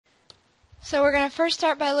So we're going to first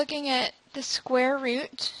start by looking at the square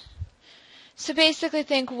root. So basically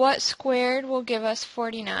think what squared will give us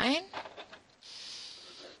 49.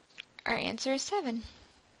 Our answer is 7.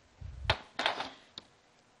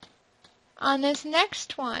 On this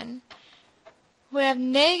next one, we have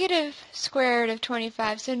negative square root of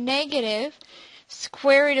 25. So negative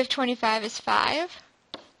square root of 25 is 5.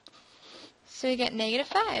 So we get negative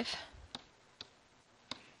 5.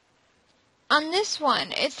 On this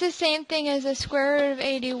one, it's the same thing as the square root of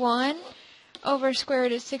 81 over square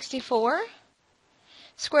root of 64.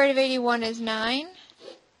 Square root of 81 is 9.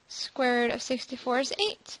 Square root of 64 is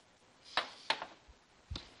 8.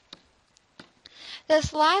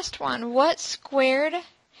 This last one, what squared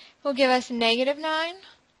will give us negative 9?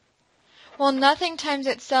 Well, nothing times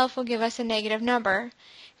itself will give us a negative number,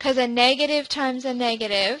 because a negative times a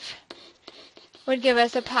negative would give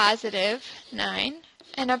us a positive 9,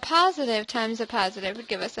 and a positive times a positive would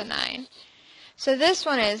give us a 9. So this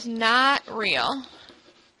one is not real.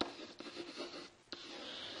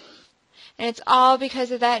 And it's all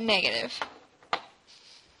because of that negative.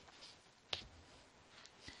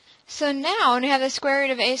 So now, when we have the square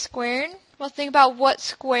root of a squared, we'll think about what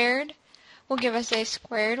squared will give us a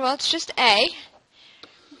squared. Well, it's just a,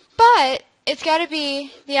 but it's got to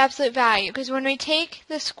be the absolute value, because when we take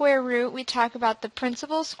the square root, we talk about the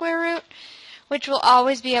principal square root, which will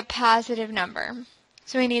always be a positive number.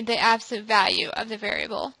 So we need the absolute value of the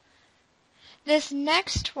variable. This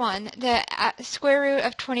next one, the square root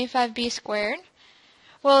of 25b squared,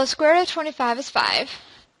 well, the square root of 25 is 5,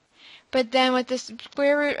 but then with the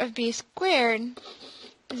square root of b squared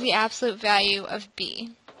is the absolute value of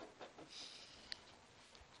b.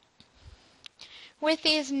 With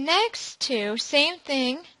these next two, same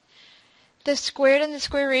thing. The squared and the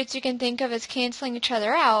square roots you can think of as canceling each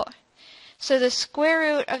other out. So the square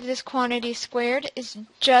root of this quantity squared is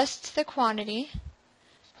just the quantity.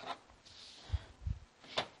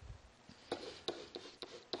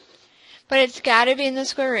 But it's got to be in the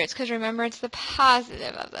square roots, because remember, it's the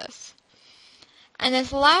positive of this. And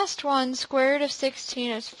this last one, square root of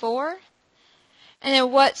 16 is 4. And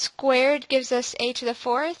then what squared gives us a to the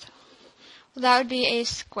 4th? Well, that would be a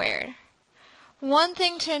squared. One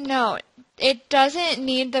thing to note, it doesn't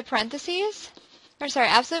need the parentheses,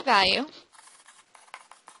 absolute value.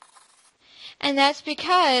 And that's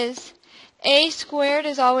because a squared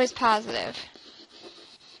is always positive.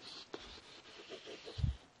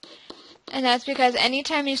 And that's because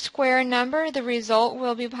anytime you square a number, the result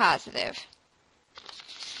will be positive.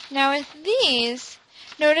 Now with these,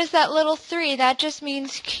 notice that little 3, that just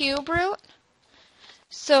means cube root.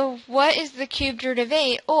 So what is the cubed root of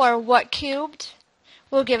 8, or what cubed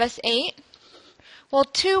will give us 8? Well,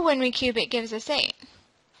 2 when we cube it gives us 8.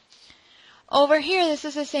 Over here, this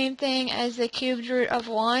is the same thing as the cubed root of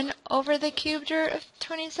 1 over the cubed root of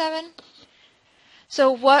 27.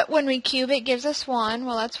 So what when we cube it gives us 1?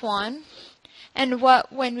 Well, that's 1. And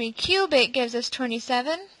what when we cube it gives us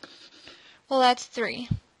 27? Well, that's 3.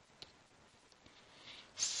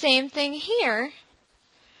 Same thing here.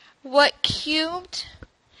 What cubed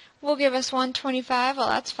will give us 125? Well,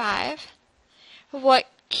 that's 5. What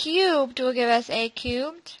cubed will give us a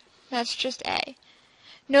cubed? That's just a.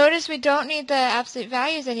 Notice we don't need the absolute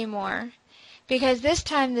values anymore, because this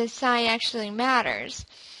time the sign actually matters.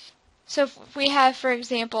 So if we have, for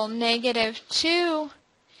example, negative 2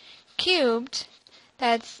 cubed,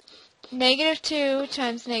 that's negative 2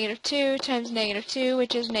 times negative 2 times negative 2,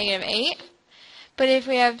 which is negative 8. But if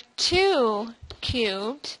we have 2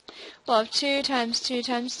 cubed, we'll have 2 times 2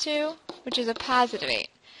 times 2, which is a positive 8.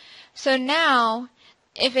 So now,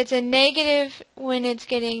 if it's a negative when it's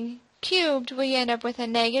getting cubed, we end up with a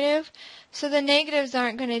negative. So the negatives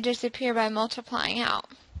aren't going to disappear by multiplying out.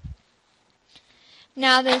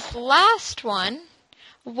 Now this last one,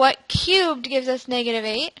 what cubed gives us negative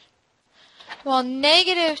 8? Well,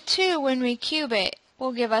 negative 2 when we cube it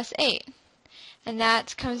will give us 8. And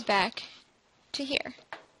that comes back to here.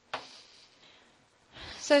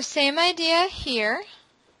 So same idea here,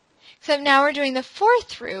 except now we're doing the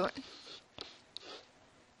 4th root.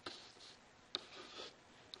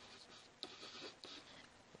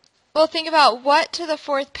 We'll think about what to the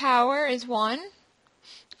 4th power is 1.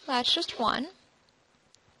 That's just 1.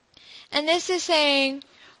 And this is saying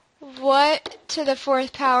what to the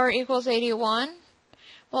 4th power equals 81?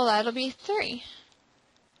 Well, that'll be 3.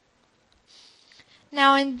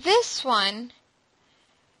 Now in this one,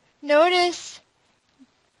 notice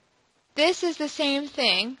this is the same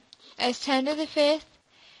thing as 10 to the 5th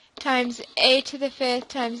times a to the 5th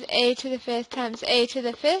times a to the 5th times a to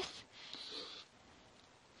the 5th.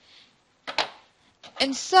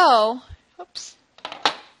 And so, oops,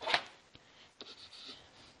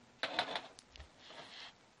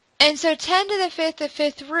 And so 10 to the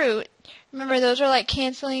fifth root, remember those are like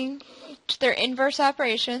canceling their inverse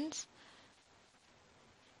operations.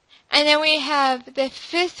 And then we have the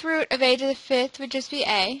fifth root of a to the fifth would just be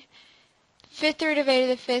a. Fifth root of a to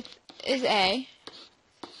the fifth is a.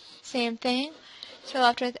 Same thing. So we're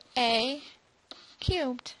left with a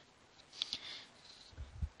cubed.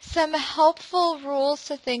 Some helpful rules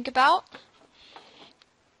to think about.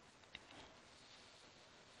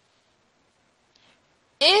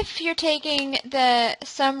 If you're taking the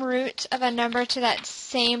sum root of a number to that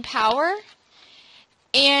same power,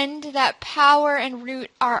 and that power and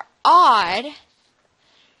root are odd,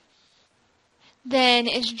 then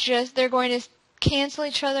they're going to cancel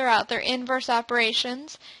each other out. They're inverse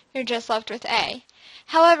operations. You're just left with a.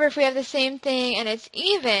 However, if we have the same thing and it's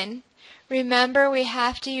even, remember we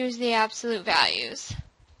have to use the absolute values.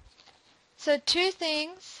 So two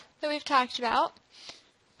things that we've talked about.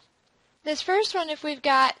 This first one, if we've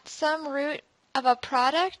got some root of a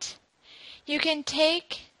product, you can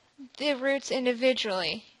take the roots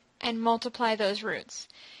individually and multiply those roots.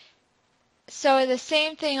 So the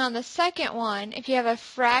same thing on the second one, if you have a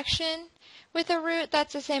fraction with a root,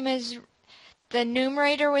 that's the same as the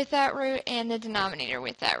numerator with that root and the denominator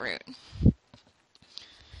with that root.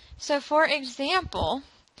 So for example,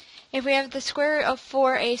 if we have the square root of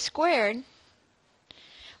 4a squared,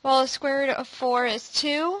 well, the square root of 4 is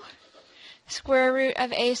 2. Square root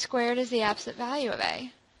of a squared is the absolute value of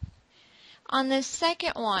a. On the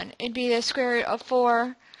second one, it'd be the square root of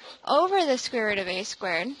 4 over the square root of a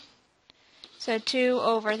squared. So 2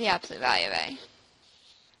 over the absolute value of a.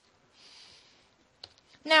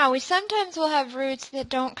 Now, we sometimes will have roots that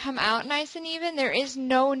don't come out nice and even. There is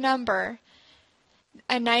no number,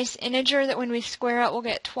 a nice integer that when we square out we'll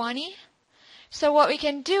get 20. So what we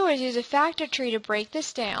can do is use a factor tree to break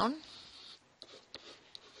this down.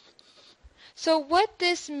 So what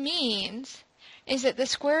this means is that the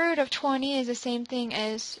square root of 20 is the same thing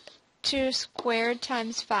as 2 squared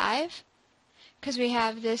times 5, because we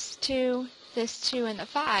have this 2, and the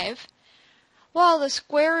 5. Well, the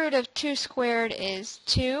square root of 2 squared is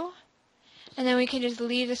 2, and then we can just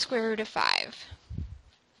leave the square root of 5.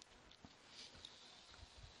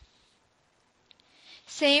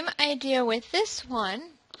 Same idea with this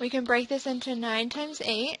one. We can break this into 9 times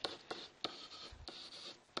 8.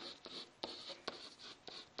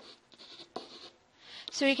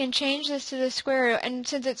 So we can change this to the square root, and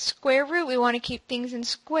since it's square root, we want to keep things in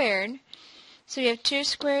squared. So we have 2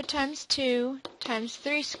 squared times 2 times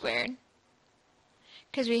 3 squared,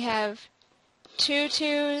 because we have 2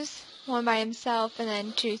 2's, one by himself, and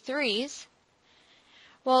then 2 3's.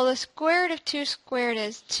 Well, the square root of 2 squared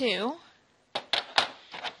is 2.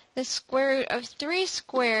 The square root of 3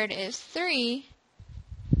 squared is 3.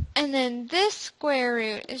 And then this square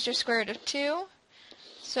root is just square root of 2.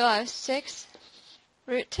 So I'll have 6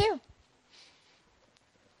 root 2.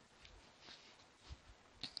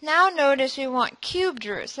 Now notice we want cubed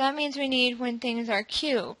roots. That means we need when things are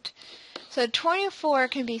cubed. So 24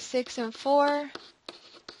 can be 6 and 4.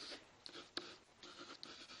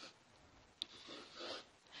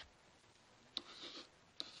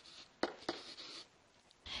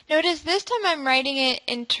 Notice this time I'm writing it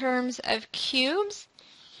in terms of cubes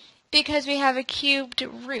because we have a cubed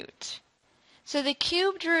root. So the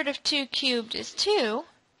cubed root of 2 cubed is 2,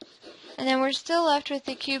 and then we're still left with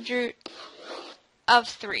the cubed root of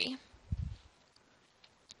 3.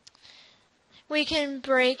 We can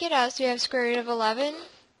break it out, so we have square root of 11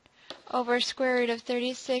 over square root of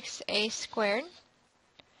 36a squared.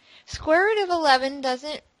 Square root of 11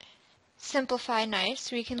 doesn't simplify nice,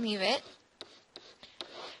 so we can leave it.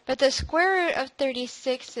 But the square root of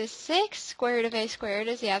 36 is 6. Square root of a squared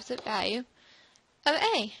is the absolute value of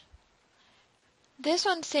a. This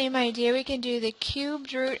one, same idea. We can do the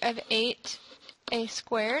cubed root of 8a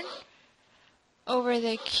squared over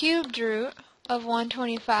the cubed root of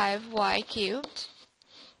 125y cubed.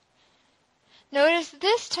 Notice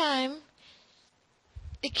this time,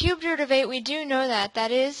 the cubed root of 8, we do know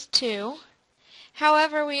that is 2.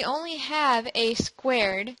 However, we only have a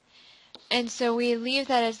squared, and so we leave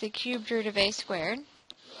that as the cubed root of a squared.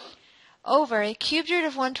 Over, the cubed root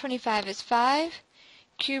of 125 is 5.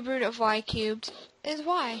 Cube root of y cubed is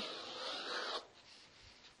y.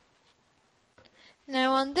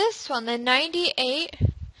 Now on this one, the 98,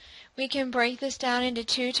 we can break this down into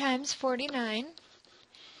 2 times 49.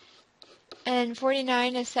 And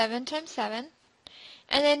 49 is 7 times 7.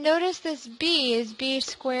 And then notice this b is b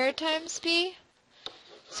squared times b.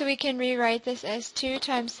 So we can rewrite this as 2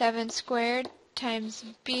 times 7 squared times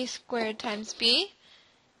b squared times b.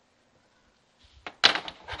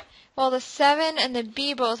 Well, the 7 and the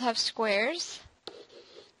b both have squares.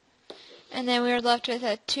 And then we are left with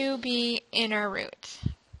a 2b in our root.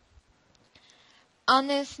 On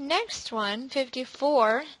this next one,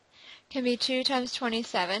 54 can be 2 times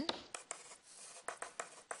 27.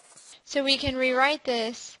 So we can rewrite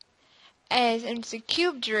this as it's a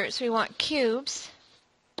cubed root, so we want cubes.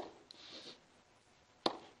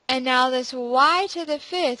 And now this y to the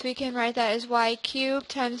 5th, we can write that as y cubed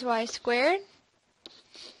times y squared.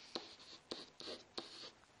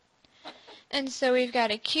 And so we've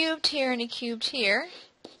got a cubed here and a cubed here.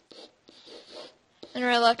 And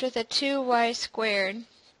we're left with a 2y squared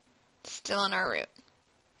still in our root.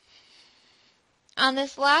 On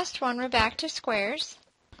this last one, we're back to squares.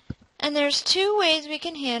 And there's two ways we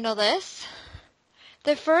can handle this.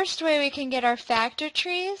 The first way, we can get our factor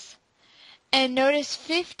trees. And notice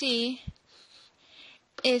 50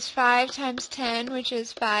 is 5 times 10, which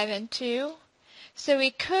is 5 and 2. So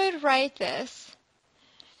we could write this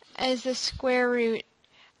as the square root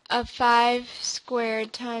of 5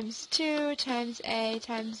 squared times 2 times a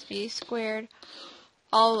times b squared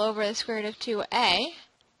all over the square root of 2a,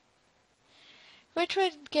 which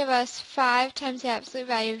would give us 5 times the absolute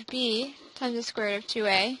value of b times the square root of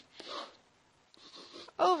 2a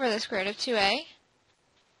over the square root of 2a.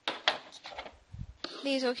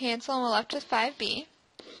 These will cancel and we're left with 5b.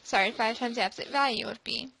 Sorry, 5 times the absolute value of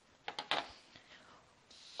b.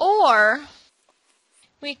 Or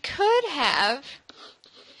we could have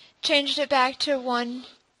changed it back to one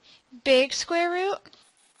big square root.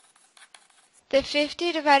 The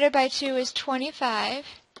 50 divided by 2 is 25.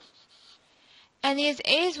 And these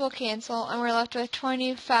a's will cancel and we're left with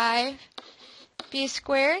 25b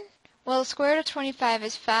squared. Well, the square root of 25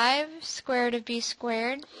 is 5. Square root of b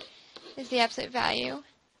squared is the absolute value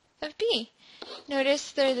of b.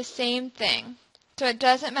 Notice they're the same thing, so it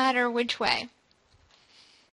doesn't matter which way.